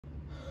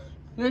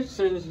This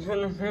is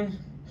gonna be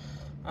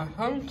a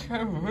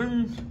hotel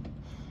room.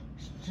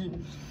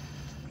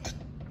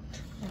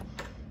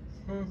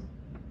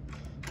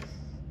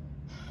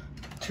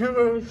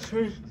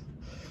 203.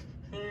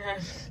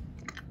 Yes.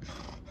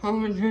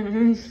 Holiday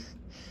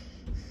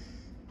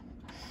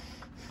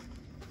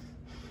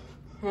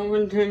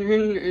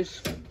Inn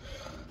is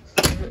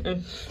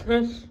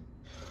Express.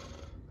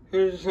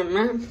 Here's a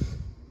map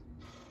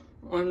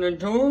on the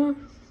door.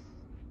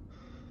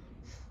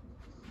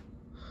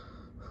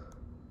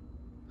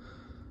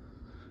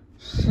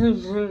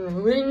 Says in the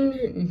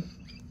wind.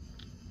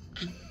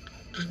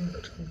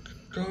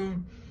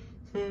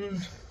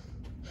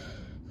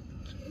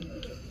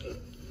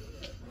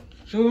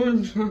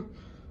 Georgia.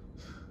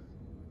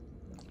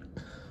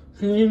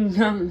 You've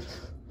got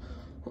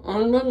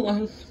on the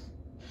left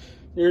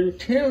your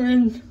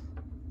terrace,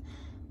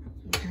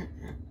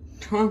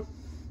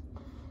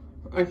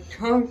 a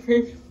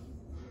topic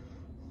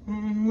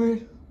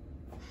with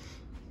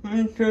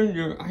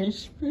your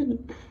ice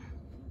cream.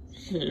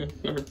 See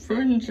your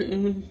friends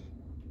in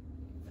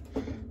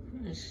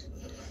it's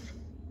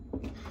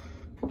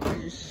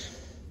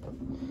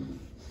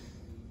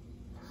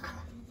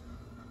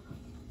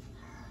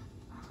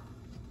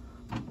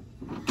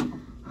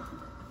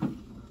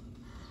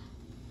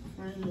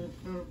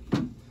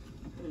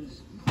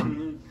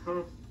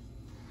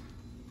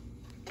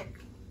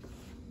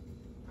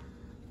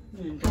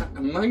you got a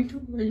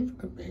microwave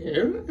up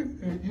here,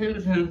 and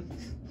here's a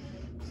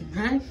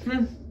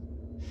vacuum.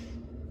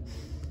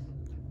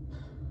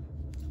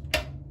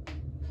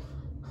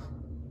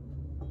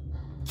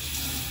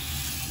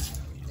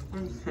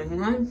 That's a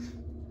nice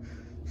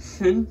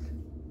sink.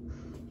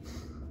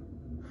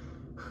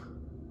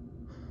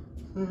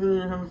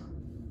 Yeah.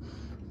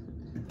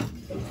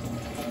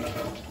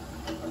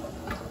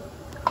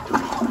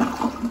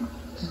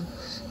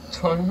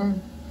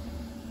 Toilet.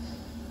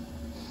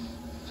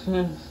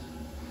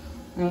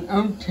 An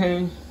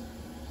okay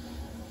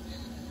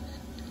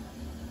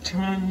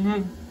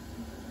toilet.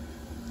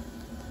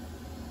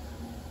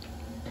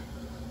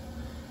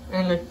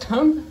 And a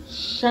tub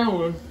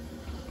shower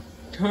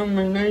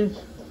terminates.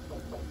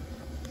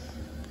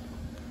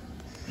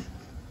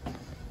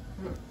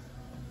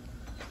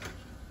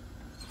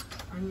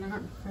 I'm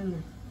not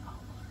finished.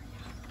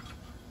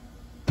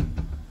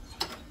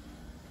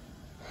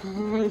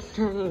 I'm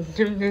trying to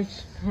do this.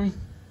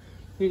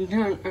 You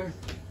got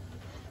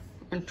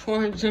a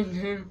toilet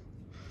here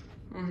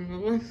on the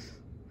left.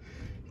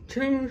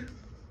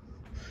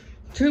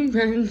 Two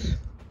beds,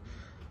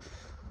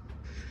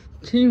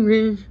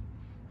 TV,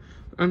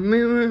 a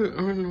mirror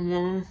on the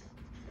wall,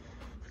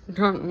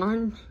 got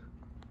lights,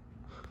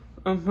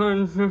 a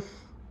bunch of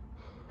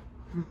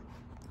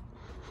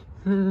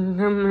the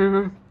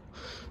mirror,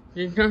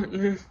 you got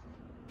your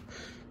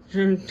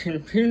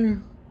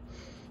computer,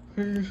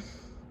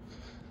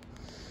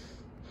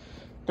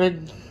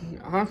 the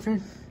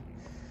office,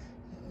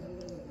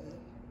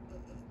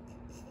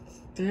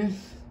 this,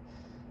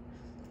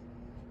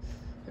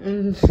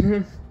 and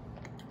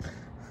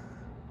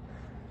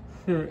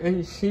your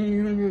AC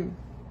unit.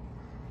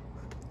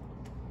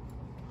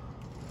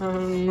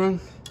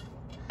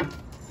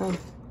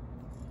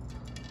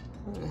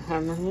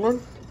 Have a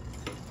look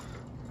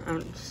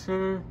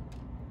outside.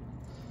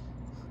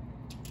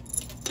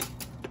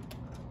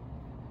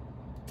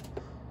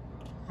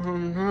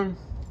 Hold on.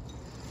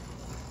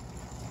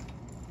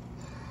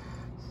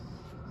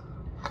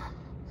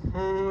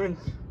 Oh,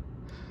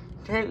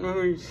 can't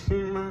really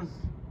see much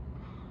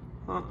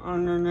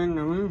other than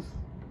the roof.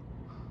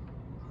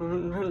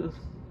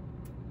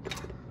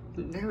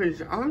 There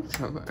is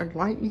also a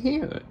light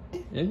here,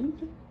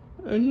 and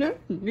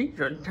these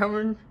are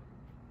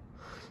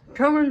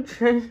covered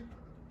shades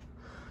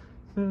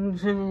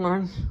in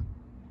lights.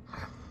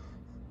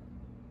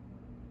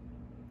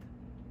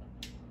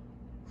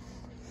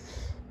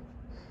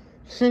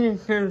 See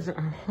if there's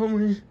a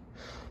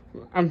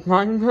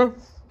Bible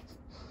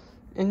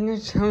in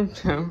this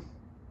hotel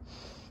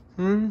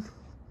room.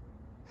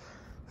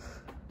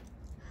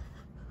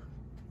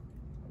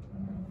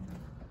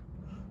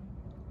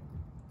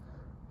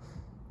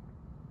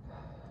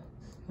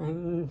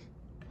 And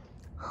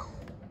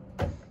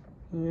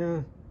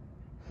yeah,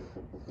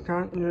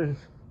 got your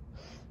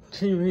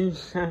TV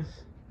set,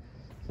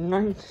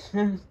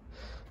 nightstand,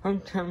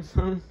 hotel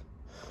phone,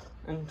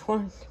 and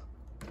toilet.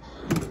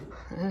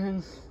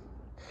 And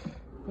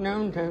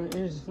no, there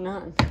is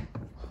not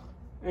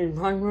a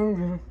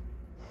Bible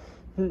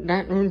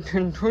that would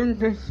control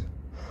this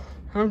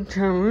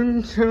hotel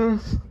room, so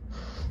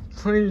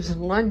please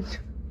like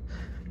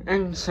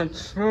and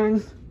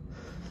subscribe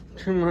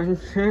to my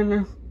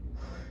channel.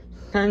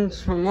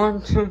 Thanks for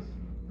watching,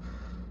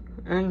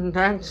 and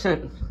that's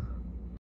it.